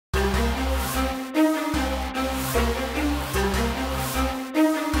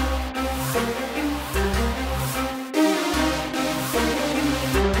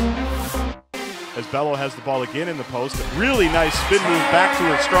DeBello has the ball again in the post. A really nice spin move back to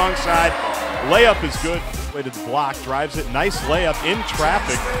her strong side. Layup is good. Way to the block, drives it. Nice layup in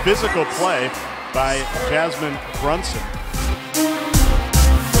traffic. Physical play by Jasmine Brunson.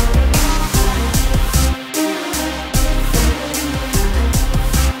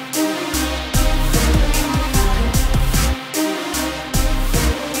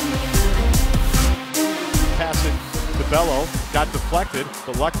 DeBello got deflected,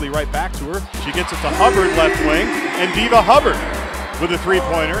 but luckily right back to her. She gets it to Hubbard, left wing, and Diva Hubbard with a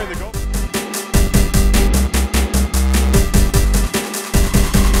three-pointer in the goal.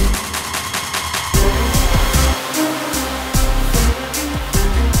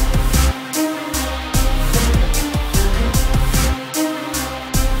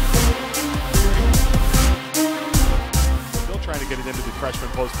 Trying to get it into the freshman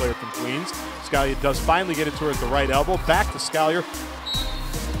post player from Queens. Scalia does finally get it to her at the right elbow. Back to Scalia.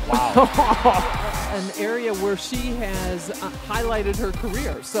 Wow. An area where she has highlighted her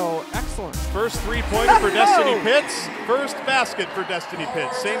career. So excellent. First three-pointer for Destiny Pitts. First basket for Destiny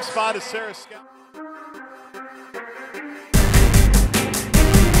Pitts. Same spot as Sarah Scott.